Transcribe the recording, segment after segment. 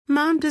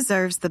Mom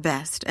deserves the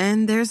best,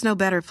 and there's no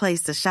better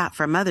place to shop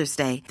for Mother's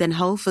Day than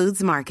Whole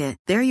Foods Market.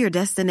 They're your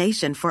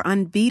destination for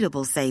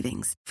unbeatable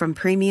savings, from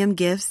premium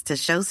gifts to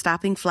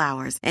show-stopping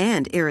flowers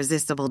and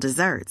irresistible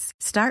desserts.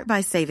 Start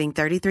by saving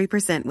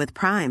 33% with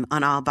Prime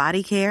on all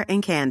body care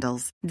and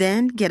candles.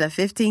 Then get a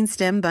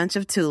 15-stem bunch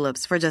of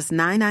tulips for just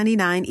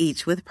 $9.99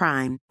 each with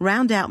Prime.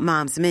 Round out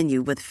Mom's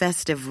menu with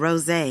festive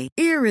rosé,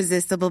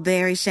 irresistible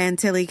berry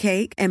chantilly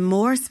cake, and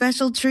more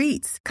special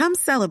treats. Come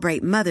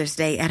celebrate Mother's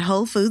Day at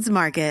Whole Foods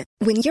Market.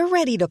 When you're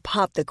ready to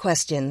pop the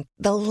question,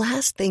 the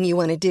last thing you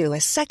want to do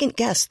is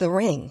second-guess the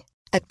ring.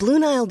 At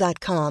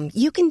BlueNile.com,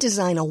 you can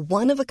design a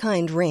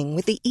one-of-a-kind ring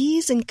with the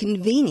ease and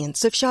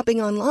convenience of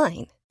shopping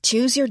online.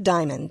 Choose your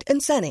diamond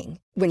and setting.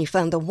 When you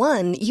find the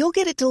one, you'll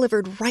get it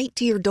delivered right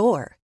to your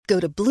door.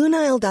 Go to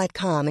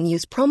BlueNile.com and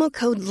use promo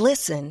code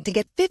LISTEN to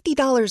get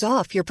 $50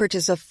 off your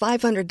purchase of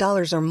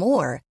 $500 or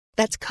more.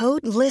 That's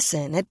code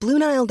LISTEN at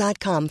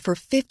BlueNile.com for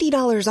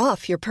 $50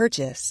 off your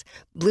purchase.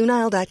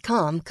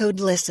 BlueNile.com, code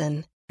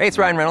LISTEN. Hey, it's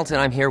Ryan Reynolds,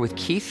 and I'm here with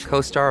Keith,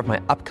 co-star of my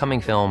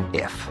upcoming film,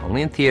 If,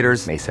 only in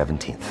theaters May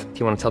 17th. Do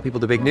you want to tell people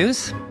the big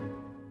news?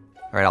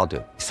 All right, I'll do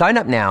it. Sign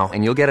up now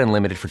and you'll get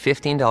unlimited for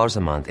 $15 a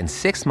month and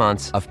 6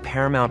 months of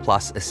Paramount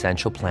Plus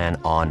Essential Plan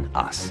on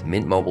us.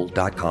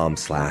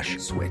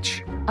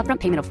 MintMobile.com/switch. Upfront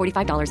payment of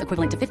 $45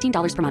 equivalent to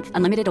 $15 per month.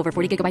 Unlimited over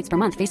 40 gigabytes per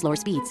month. Face lower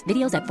speeds.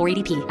 Videos at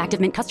 480p.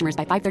 Active Mint customers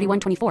by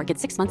 531.24 get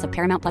 6 months of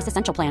Paramount Plus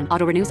Essential Plan.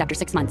 Auto renews after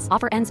 6 months.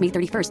 Offer ends May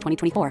 31st,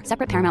 2024.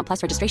 Separate Paramount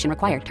Plus registration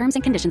required. Terms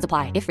and conditions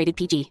apply if rated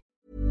PG.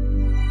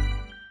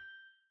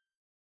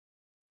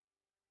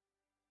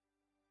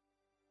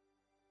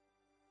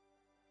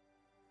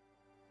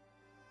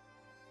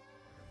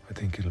 I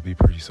think it'll be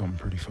something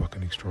pretty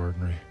fucking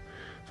extraordinary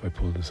if I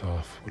pull this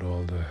off with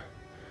all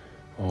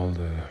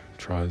the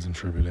trials and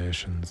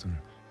tribulations and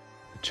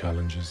the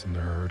challenges and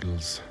the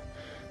hurdles,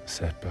 the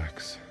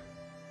setbacks.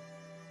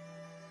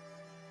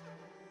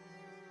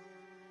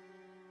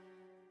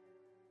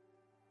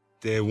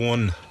 Day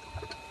one.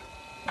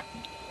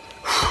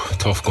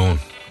 Tough going.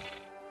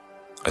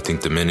 I think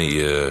the minute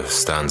you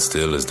stand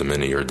still is the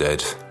minute you're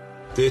dead.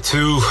 Day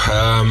two,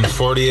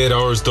 48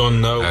 hours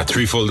done now.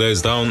 3 full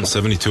days down,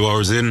 72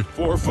 hours in.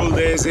 4 full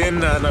days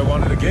in, and I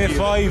wanted to get Day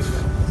 5.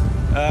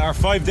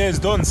 5 days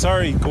done,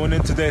 going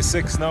into day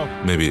 6 now.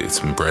 Maybe it's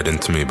been bred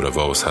into me, but I've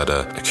always had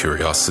a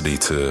curiosity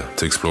to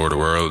explore the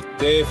world.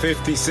 Day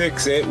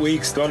 56, 8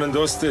 weeks done and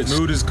dusted.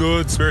 Mood is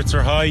good, spirits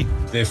are high.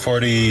 Day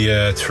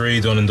 43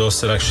 done and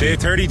dusted actually. Day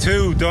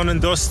 32 done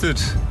and dusted.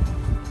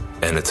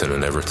 Anything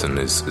and everything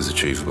is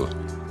achievable.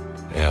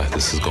 Yeah,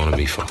 this is going to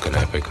be fucking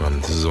epic,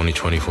 man. This is only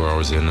 24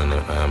 hours in and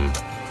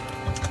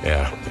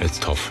it's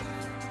tough.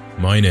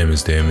 My name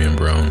is Damien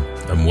Brown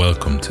and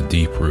welcome to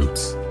Deep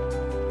Roots.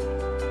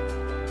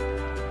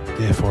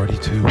 Day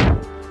 42,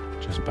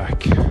 just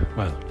back.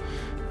 Well,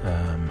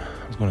 I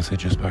was going to say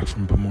just back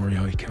from Pomori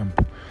High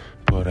Camp,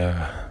 but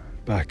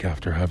back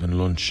after having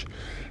lunch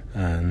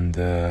and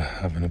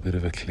having a bit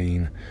of a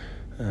clean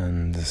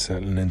and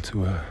settling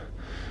into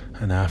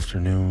an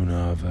afternoon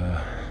of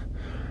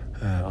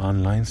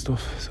online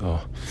stuff.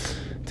 So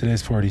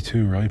today's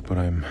 42, right? But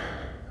I'm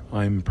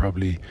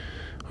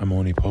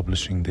only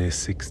publishing day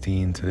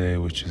 16 today,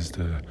 which is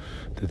the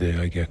day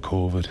I get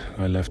COVID.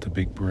 I left a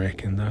big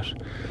break in that.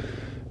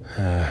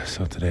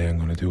 So today I'm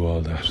going to do all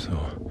that. So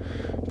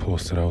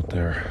post it out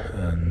there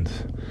and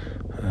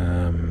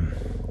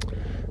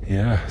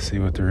see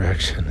what the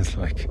reaction is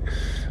like.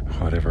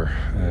 Whatever.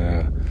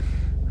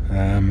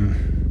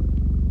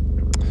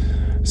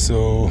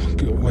 So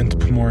went to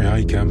Pomori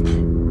High Camp.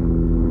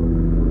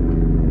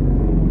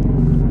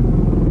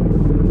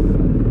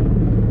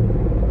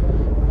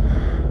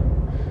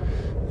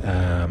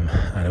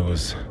 And it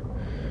was,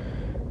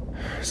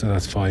 so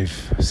that's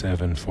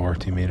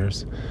 40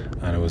 meters,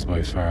 and it was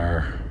by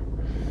far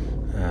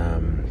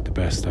the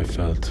best I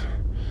felt.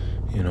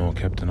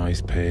 Kept a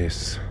nice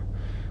pace,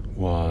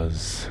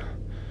 was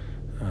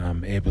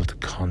able to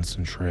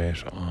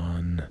concentrate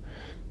on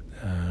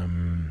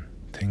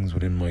things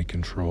within my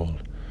control.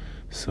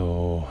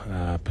 So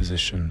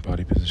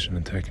body position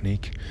and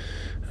technique.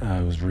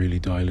 I was really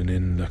dialing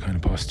in the kind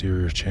of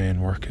posterior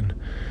chain working,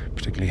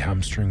 particularly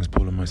hamstrings,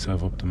 pulling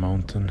myself up the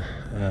mountain.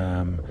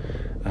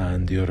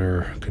 And the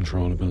other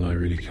controllable I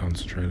really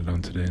concentrated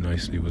on today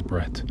nicely was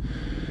breath.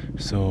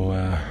 So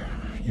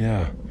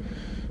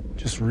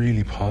just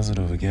really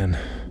positive again.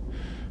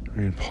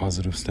 Real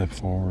positive step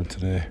forward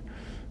today,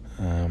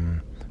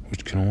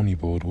 which can only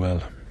bode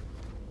well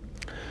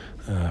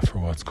for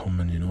what's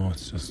coming.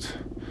 It's just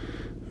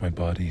my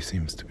body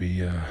seems to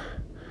be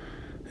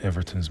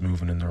everything's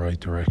moving in the right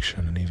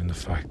direction, and even the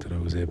fact that I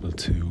was able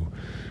to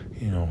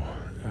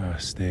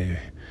stay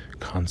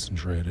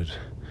concentrated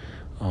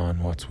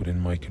on what's within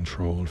my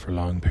control for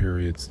long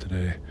periods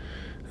today,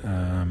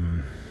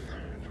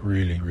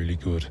 really, really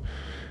good.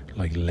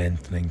 Like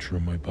lengthening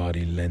through my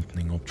body,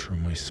 lengthening up through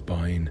my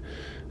spine,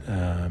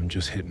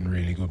 just hitting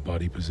really good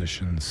body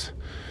positions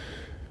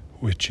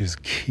which is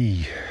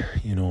key,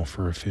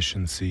 for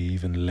efficiency,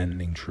 even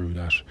lengthening through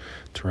that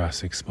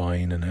thoracic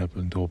spine and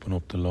helping to open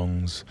up the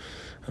lungs.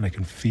 And I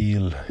can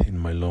feel in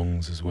my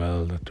lungs as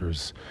well that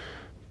there's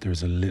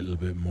a little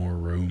bit more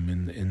room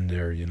in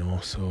there,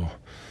 so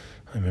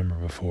I remember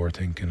before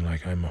thinking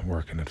like I'm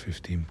working at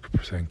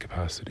 15%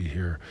 capacity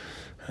here,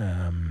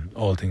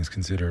 all things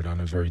considered,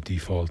 on a very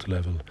default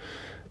level.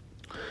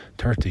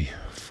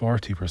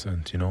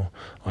 30-40%,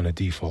 on a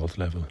default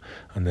level.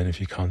 And then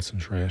if you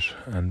concentrate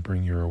and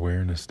bring your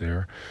awareness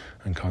there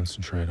and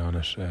concentrate on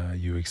it,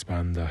 you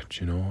expand that,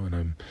 and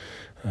I'm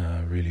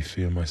really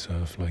feel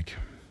myself like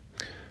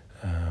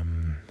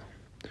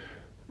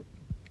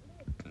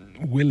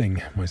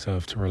willing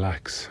myself to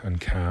relax and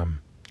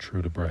calm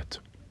through the breath.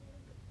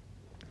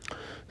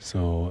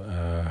 So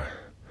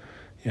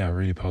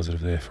really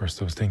positive day. First,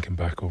 I was thinking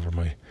back over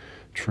my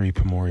 3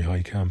 Pomori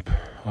High Camp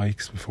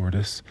hikes before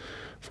this.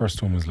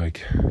 First one was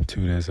like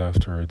 2 days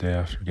after, or a day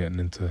after getting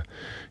into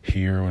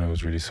here, when I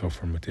was really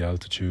suffering with the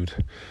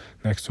altitude.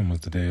 Next one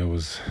was the day I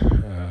was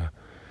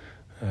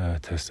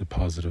tested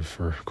positive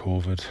for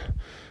COVID.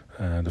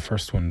 The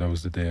first one, that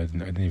was the day I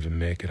didn't even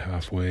make it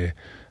halfway.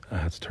 I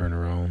had to turn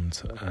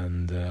around,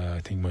 and I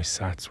think my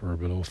SATs were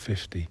below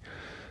 50.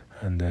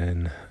 And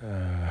then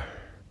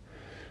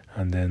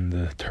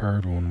the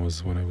third one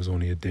was when I was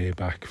only a day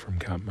back from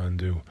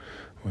Kathmandu.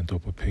 Went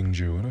up with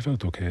Pingju, and I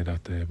felt okay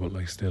that day, but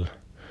like still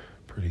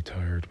pretty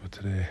tired. But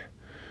today,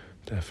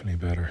 definitely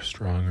better,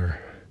 stronger,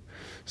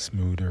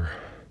 smoother,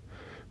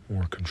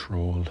 more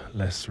control,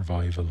 less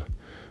survival,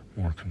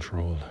 more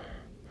control.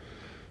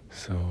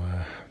 So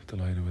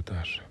delighted with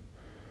that,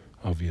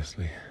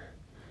 obviously.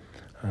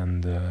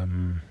 And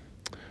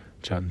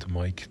chatting to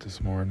Mike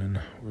this morning,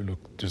 we're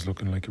just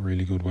looking like a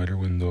really good weather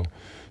window,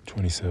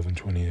 27,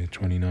 28,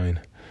 29.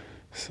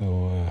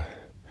 So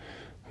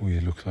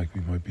we look like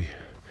we might be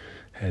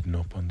heading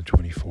up on the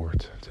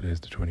 24th. Today's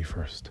the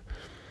 21st.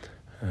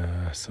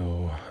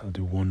 So I'll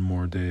do one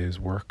more day's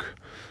work.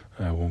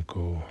 I won't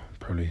go,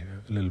 probably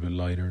a little bit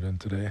lighter than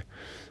today,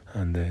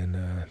 and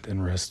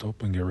then rest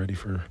up and get ready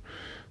for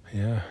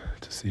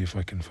to see if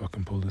I can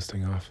fucking pull this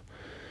thing off.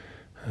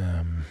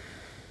 I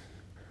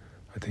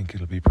think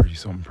it'll be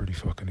something pretty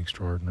fucking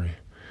extraordinary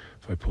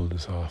if I pull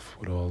this off,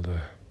 with all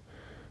the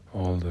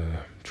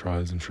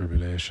trials and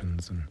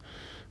tribulations and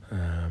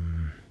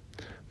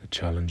the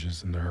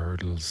challenges and the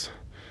hurdles,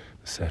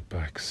 the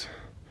setbacks.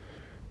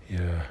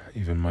 Yeah,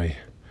 even my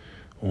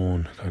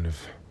own kind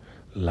of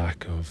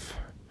lack of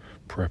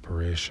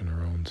preparation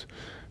around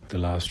the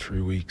last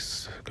 3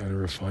 weeks, kind of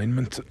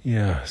refinement.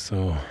 Yeah,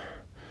 so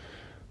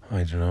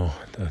I don't know.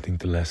 I think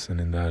the lesson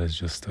in that is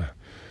just to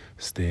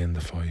stay in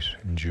the fight,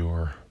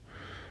 endure,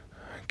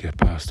 get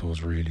past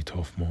those really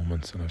tough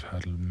moments, and I've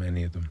had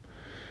many of them.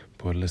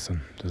 But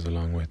listen, there's a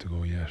long way to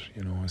go yet.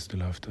 I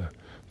still have the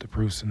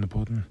proofs in the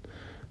pudding,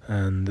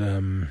 and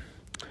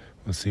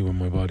we'll see what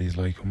my body's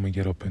like when we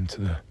get up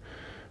into the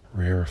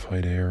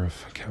rarefied air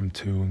of Camp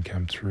 2 and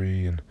Camp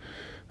 3,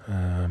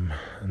 and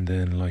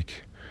then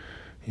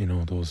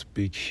those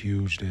big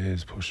huge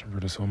days pushing for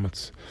the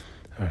summits.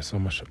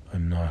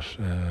 I'm not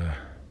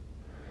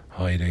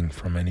hiding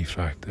from any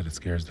fact that it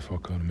scares the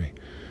fuck out of me,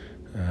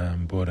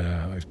 but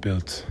I've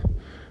built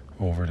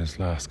over this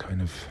last kind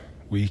of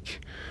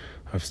week,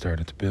 I've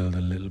started to build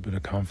a little bit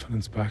of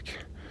confidence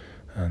back,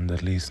 and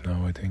at least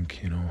now I think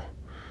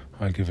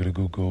I'll give it a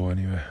good go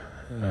anyway.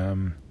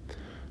 And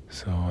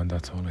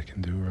that's all I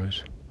can do,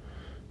 right?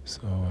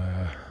 So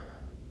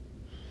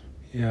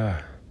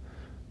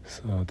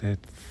so day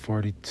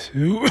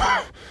 42,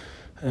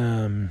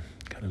 kind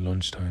of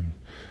lunchtime,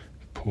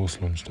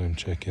 post-lunchtime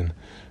check-in.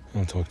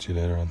 I'll talk to you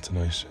later on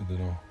tonight, I don't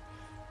know.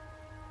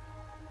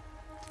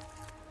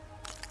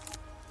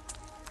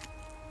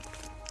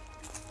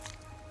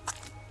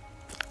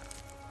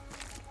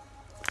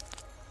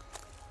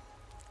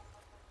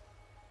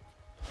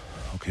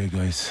 Okay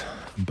guys,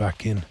 I'm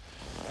back in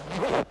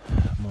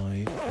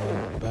my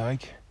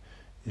bag.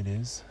 It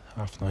is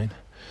 9:30.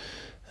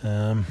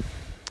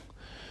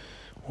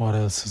 What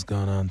else has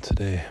gone on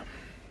today?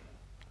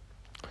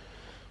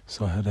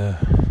 So I had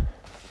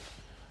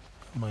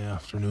my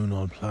afternoon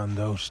all planned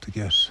out to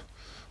get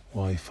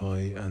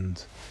Wi-Fi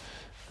and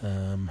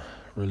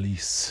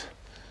release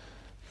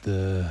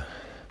the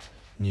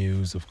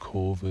news of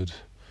COVID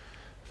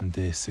on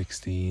day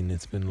 16.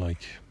 It's been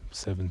like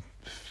 17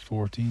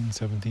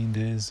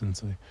 days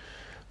since I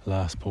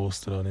last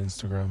posted on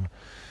Instagram.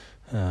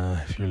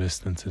 If you're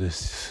listening to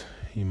this,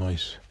 you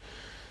might,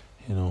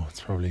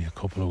 it's probably a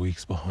couple of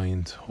weeks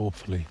behind.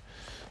 Hopefully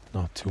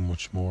not too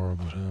much more,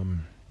 but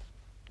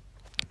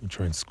I'll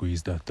try and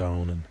squeeze that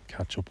down and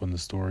catch up on the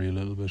story a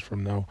little bit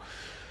from now.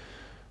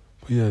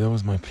 But yeah, that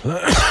was my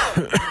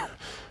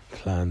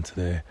plan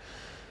today,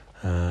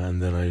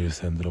 and then I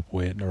just ended up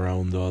waiting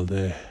around all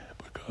day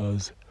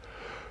because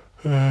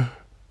the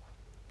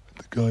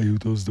guy who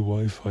does the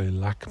Wi-Fi,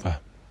 Lakpa,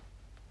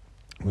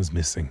 was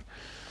missing.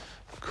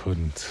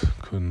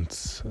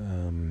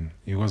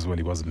 He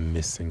wasn't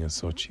missing as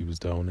such. He was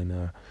down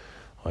in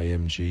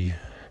IMG,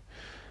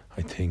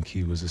 I think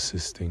he was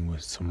assisting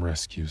with some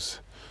rescues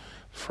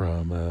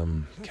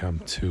from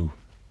Camp 2.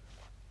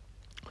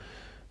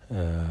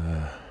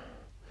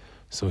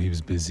 So he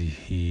was busy.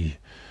 He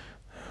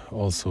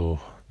also,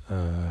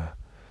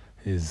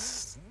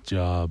 his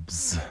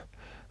jobs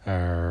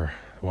are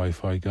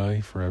Wi-Fi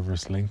guy for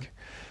Everest Link,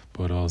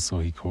 but also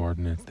he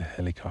coordinated the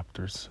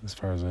helicopters, as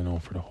far as I know,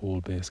 for the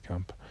whole base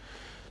camp.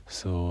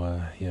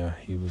 So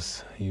he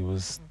was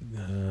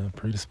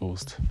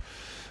predisposed,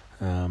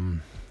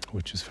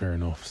 which is fair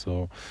enough.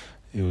 So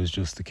it was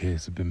just a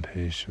case of being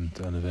patient,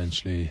 and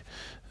eventually,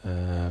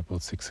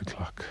 about 6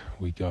 o'clock,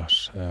 we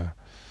got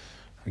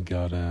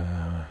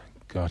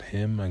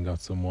him and got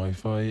some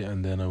Wi-Fi,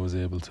 and then I was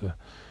able to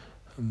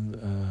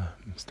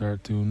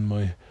start doing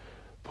my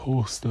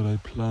post that I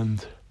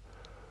planned.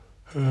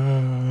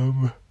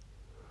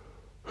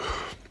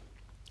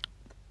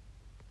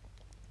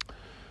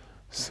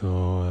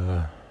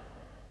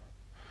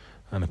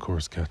 And of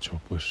course catch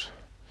up with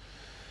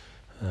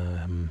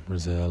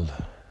Rizal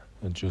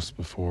just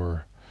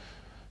before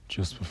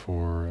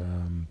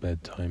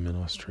bedtime in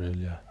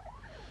Australia,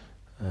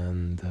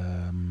 and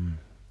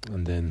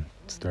then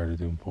started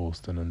doing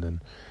posting, and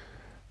then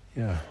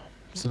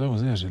so that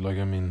was it. Like,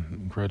 I mean,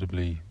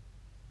 incredibly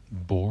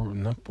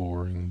not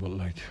boring, but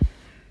like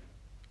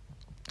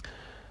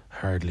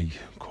hardly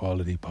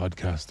quality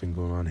podcasting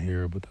going on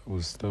here, but that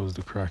was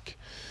the crack.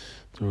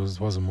 There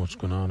wasn't much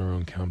going on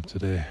around camp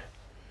today.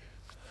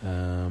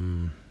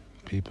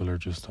 People are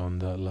just on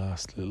that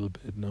last little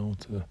bit now,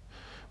 to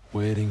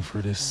waiting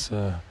for this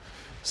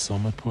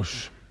summit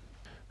push,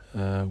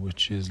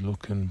 which is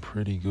looking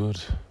pretty good.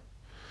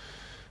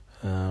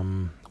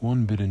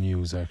 One bit of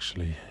news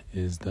actually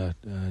is that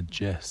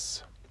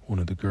Jess, one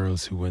of the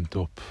girls who went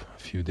up a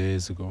few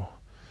days ago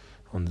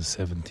on the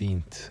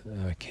 17th,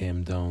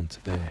 came down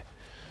today,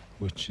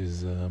 which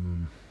is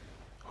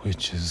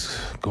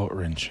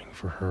gut-wrenching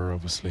for her,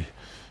 obviously.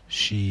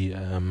 She,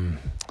 I'm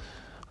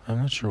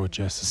not sure what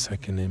Jess's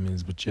second name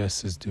is, but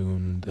Jess is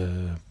doing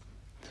the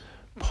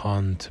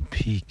Pond to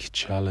Peak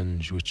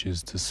challenge, which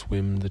is to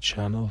swim the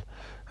channel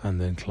and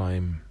then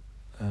climb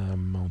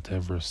Mount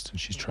Everest, and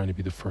she's trying to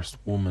be the first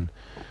woman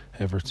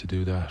ever to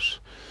do that.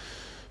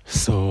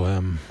 So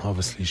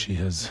obviously she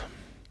has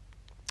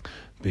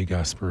big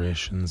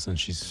aspirations, and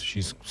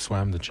she's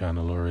swam the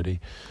channel already.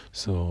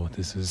 So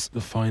this is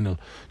the final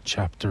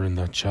chapter in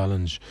that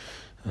challenge,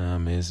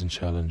 amazing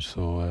challenge.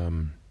 So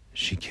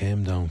she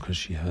came down because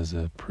she has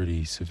a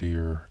pretty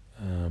severe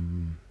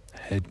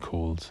head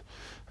cold,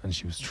 and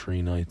she was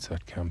 3 nights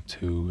at Camp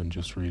 2 and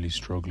just really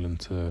struggling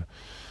to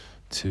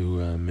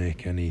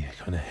make any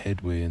kind of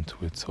headway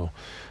into it. So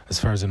as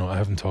far as I know, I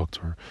haven't talked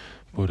to her,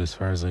 but as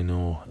far as I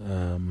know,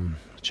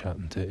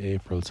 chatting to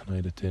April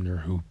tonight at dinner,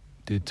 who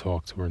did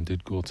talk to her and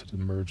did go to the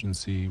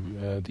emergency,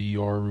 the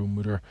ER room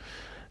with her,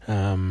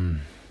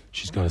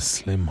 she's got a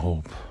slim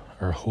hope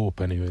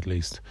anyway, at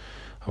least,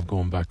 of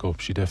going back up.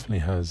 She definitely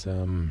has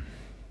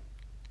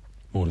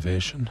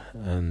motivation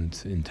and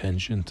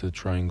intention to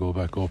try and go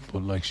back up,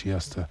 but like she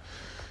has to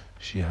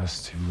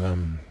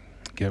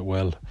get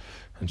well,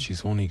 and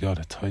she's only got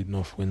a tight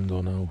enough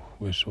window now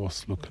with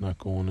us looking at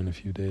going in a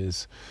few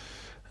days,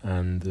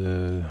 and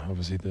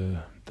obviously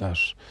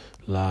that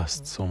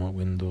last summit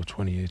window,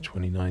 28th,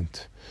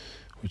 29th,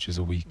 which is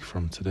a week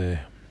from today.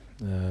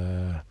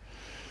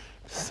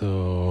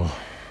 So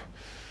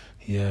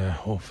yeah,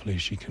 hopefully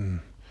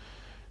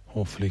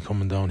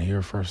coming down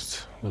here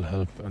first will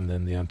help, and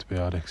then the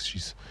antibiotics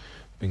she's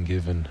been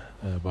given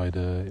by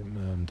the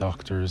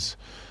doctors,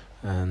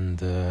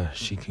 and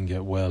she can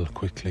get well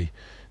quickly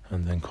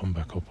and then come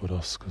back up with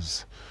us,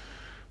 because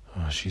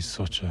she's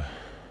such a,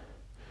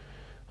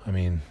 I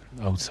mean,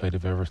 outside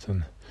of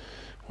everything,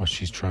 what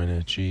she's trying to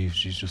achieve,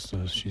 she's just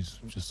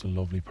a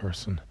lovely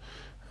person,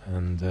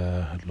 and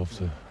I'd love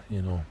to,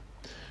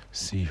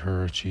 see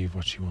her achieve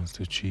what she wants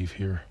to achieve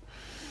here.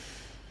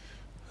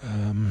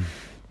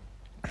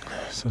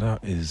 So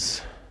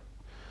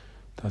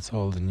that's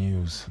all the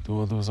news.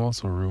 Though there was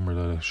also a rumour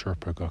that a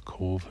Sherpa got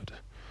COVID.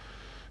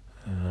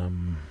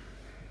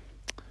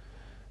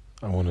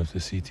 One of the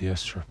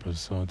CTS Sherpas,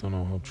 so I don't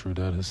know how true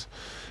that is.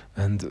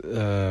 And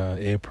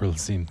April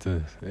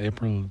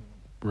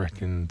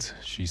reckoned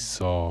she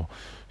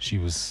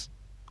was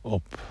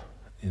up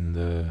in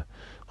the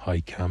high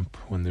camp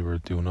when they were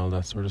doing all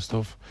that sort of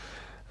stuff,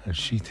 and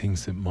she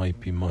thinks it might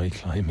be my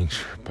climbing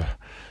Sherpa,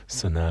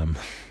 Sanam,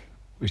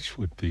 which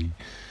would be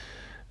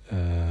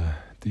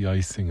the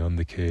icing on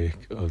the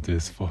cake of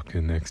this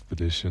fucking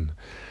expedition.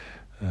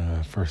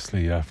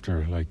 Firstly,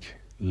 after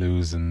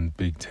losing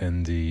Big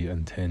Tendi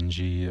and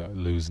Tenji,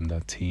 losing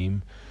that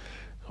team,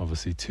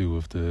 obviously two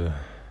of the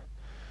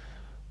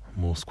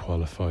most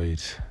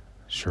qualified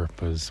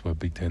Sherpas. Well,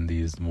 Big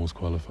Tendi is the most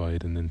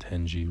qualified, and then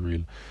Tenji,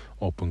 real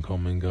up and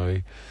coming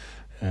guy,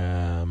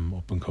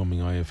 up and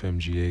coming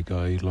IFMGA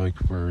guy,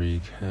 very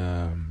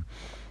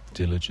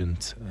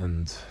diligent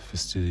and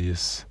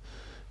fastidious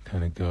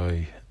kind of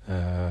guy,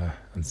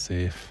 and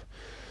safe.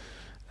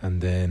 And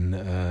then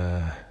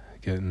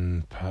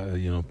getting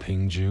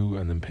Pingju,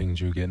 and then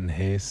Pingju getting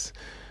Hayes,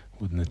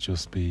 wouldn't it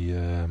just be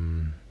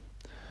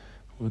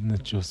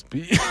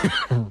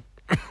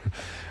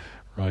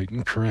right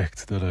and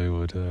correct that I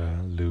would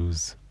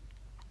lose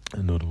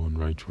another one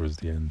right towards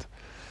the end?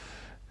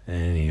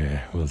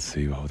 Anyway, we'll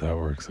see how that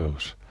works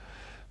out.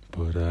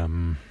 But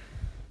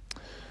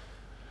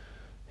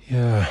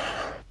yeah,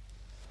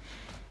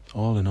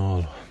 all in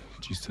all,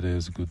 geez, today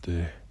is a good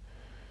day.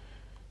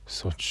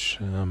 Such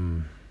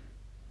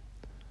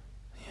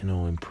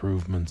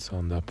improvements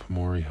on that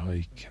Pomori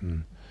hike,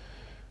 and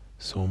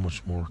so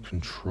much more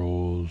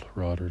control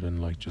rather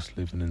than like just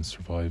living in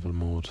survival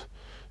mode,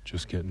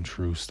 just getting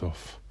through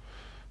stuff.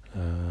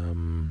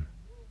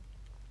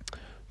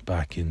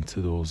 Back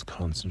into those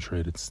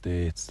concentrated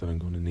states that I'm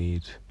going to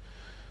need,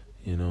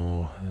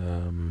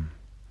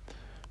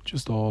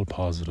 just all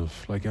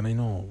positive. Like, and I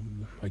know,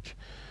 like,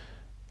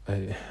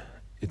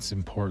 it's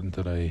important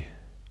that I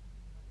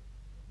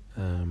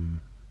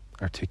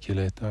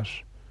articulate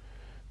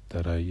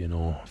that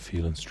I,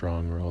 feeling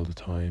stronger all the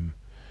time,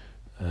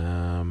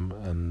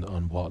 and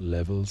on what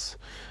levels.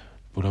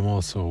 But I'm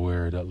also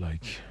aware that,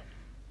 like,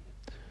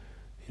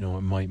 it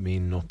might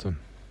mean nothing.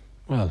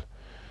 Well,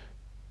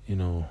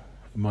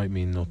 it might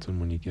mean nothing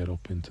when you get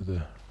up into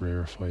the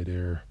rarefied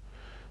air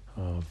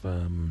of,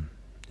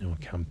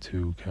 Camp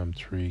 2, Camp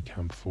 3,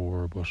 Camp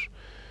 4, but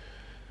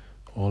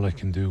all I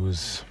can do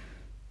is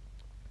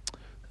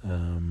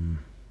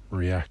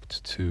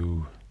react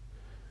to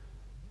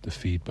the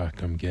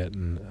feedback I'm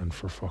getting, and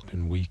for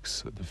fucking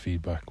weeks the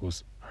feedback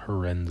was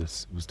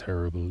horrendous. It was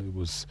terrible. It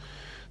was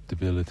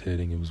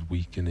debilitating. It was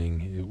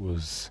weakening. It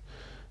was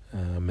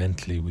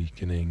mentally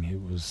weakening.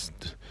 It was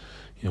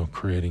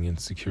creating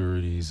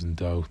insecurities and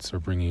doubts,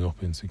 or bringing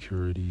up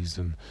insecurities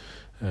and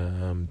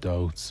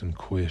doubts, and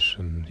quit,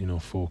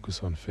 and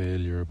focus on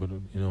failure. But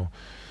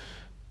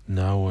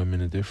now I'm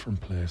in a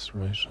different place,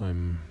 right?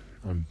 I'm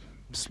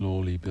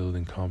slowly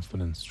building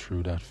confidence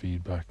through that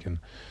feedback, and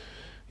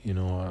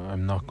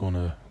I'm not going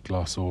to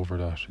gloss over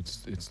that.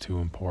 It's too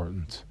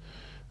important,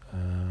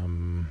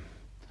 and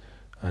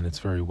it's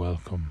very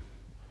welcome.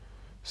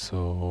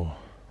 So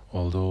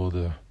although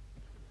the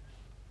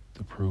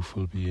proof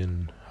will be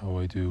in how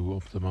I do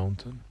up the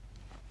mountain,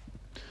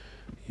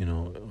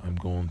 I'm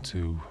going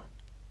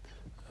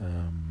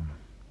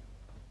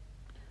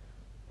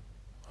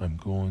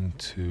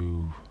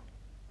to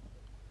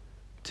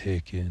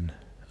take in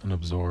and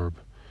absorb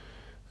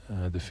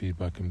the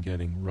feedback I'm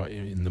getting right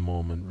in the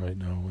moment, right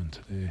now. And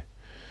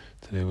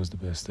today was the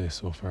best day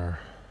so far.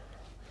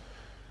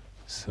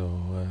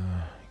 So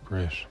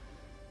great.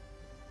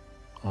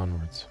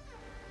 Onwards.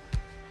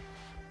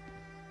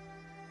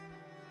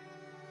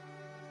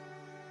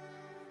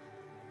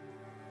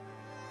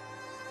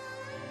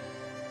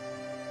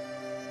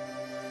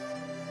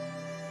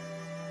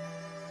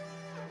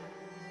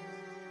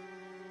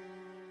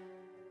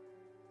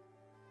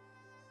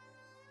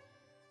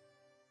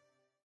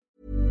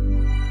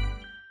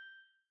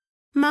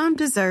 Mom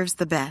deserves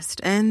the best,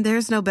 and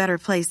there's no better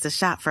place to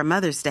shop for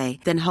Mother's Day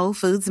than Whole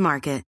Foods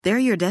Market. They're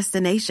your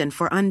destination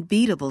for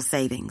unbeatable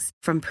savings,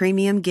 from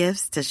premium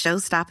gifts to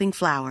show-stopping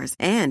flowers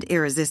and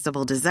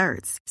irresistible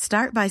desserts.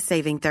 Start by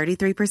saving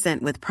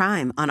 33% with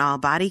Prime on all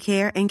body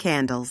care and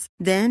candles.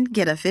 Then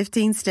get a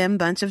 15-stem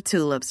bunch of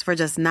tulips for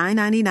just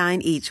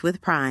 $9.99 each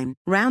with Prime.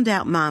 Round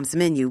out Mom's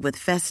menu with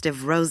festive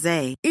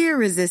rosé,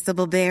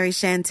 irresistible berry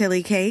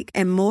chantilly cake,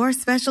 and more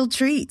special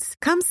treats.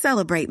 Come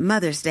celebrate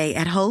Mother's Day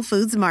at Whole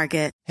Foods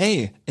Market.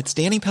 Hey, it's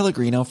Danny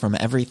Pellegrino from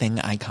Everything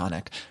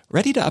Iconic.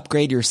 Ready to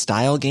upgrade your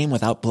style game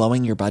without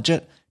blowing your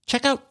budget?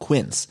 Check out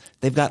Quince.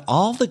 They've got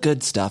all the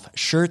good stuff,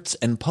 shirts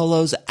and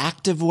polos,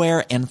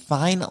 activewear, and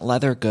fine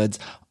leather goods,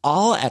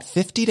 all at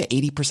 50 to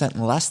 80%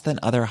 less than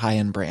other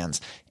high-end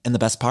brands. And the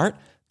best part?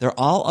 They're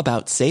all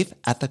about safe,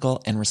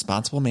 ethical, and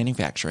responsible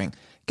manufacturing.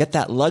 Get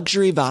that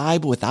luxury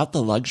vibe without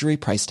the luxury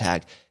price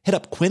tag. Hit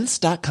up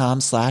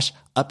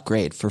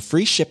quince.com/upgrade for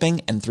free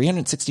shipping and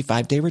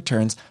 365-day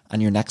returns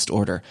on your next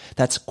order.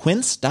 That's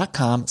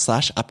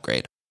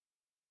quince.com/upgrade.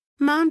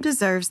 Mom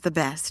deserves the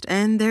best,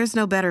 and there's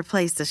no better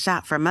place to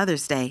shop for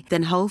Mother's Day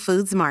than Whole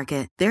Foods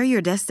Market. They're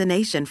your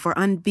destination for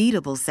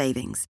unbeatable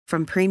savings,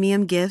 from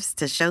premium gifts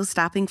to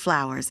show-stopping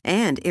flowers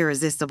and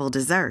irresistible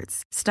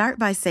desserts. Start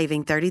by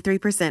saving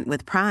 33%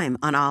 with Prime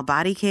on all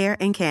body care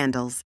and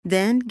candles.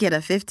 Then get a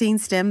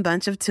 15-stem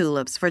bunch of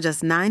tulips for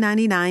just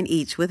 $9.99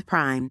 each with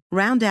Prime.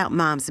 Round out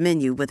Mom's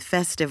menu with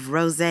festive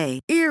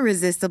rosé,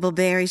 irresistible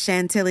berry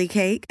chantilly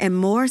cake, and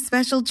more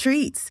special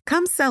treats.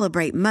 Come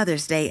celebrate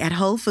Mother's Day at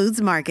Whole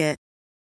Foods Market.